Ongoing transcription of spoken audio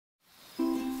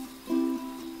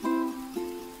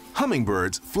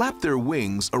Hummingbirds flap their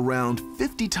wings around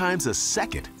 50 times a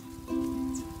second,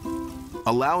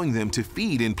 allowing them to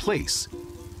feed in place.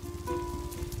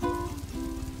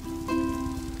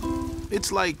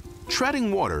 It's like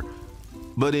treading water,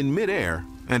 but in midair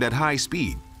and at high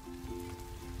speed.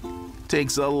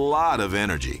 Takes a lot of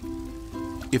energy.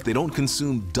 If they don't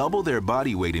consume double their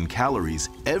body weight in calories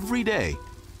every day,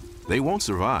 they won't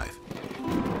survive.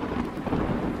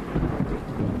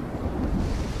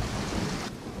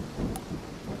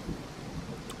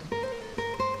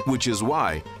 Which is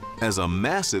why, as a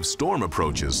massive storm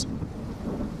approaches,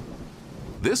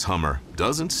 this hummer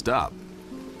doesn't stop.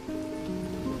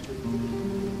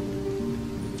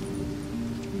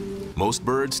 Most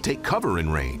birds take cover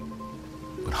in rain,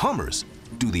 but hummers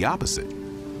do the opposite.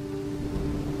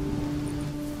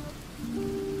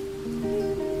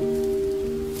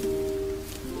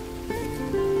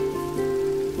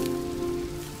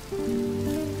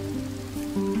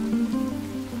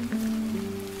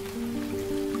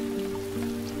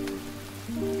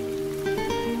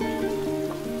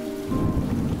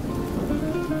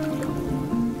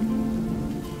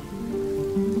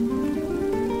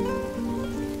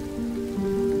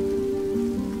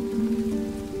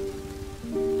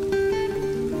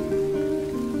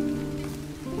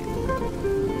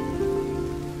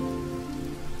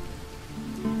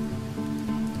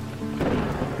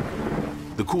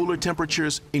 The cooler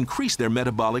temperatures increase their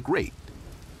metabolic rate,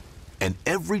 and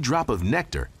every drop of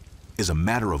nectar is a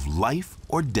matter of life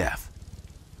or death.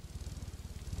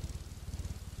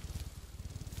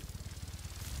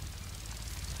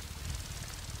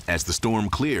 As the storm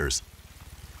clears,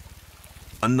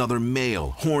 another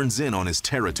male horns in on his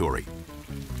territory.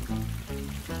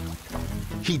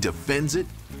 He defends it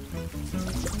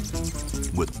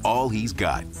with all he's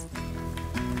got.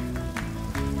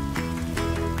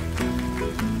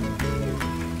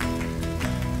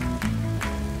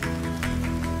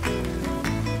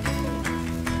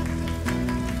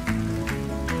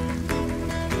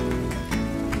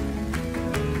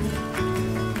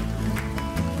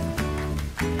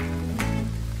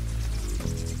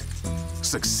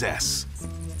 Success.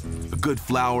 A good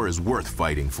flower is worth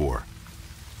fighting for.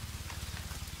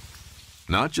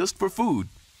 Not just for food,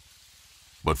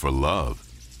 but for love.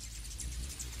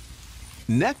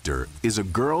 Nectar is a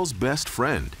girl's best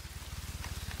friend.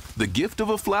 The gift of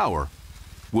a flower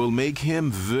will make him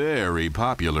very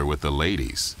popular with the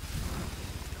ladies.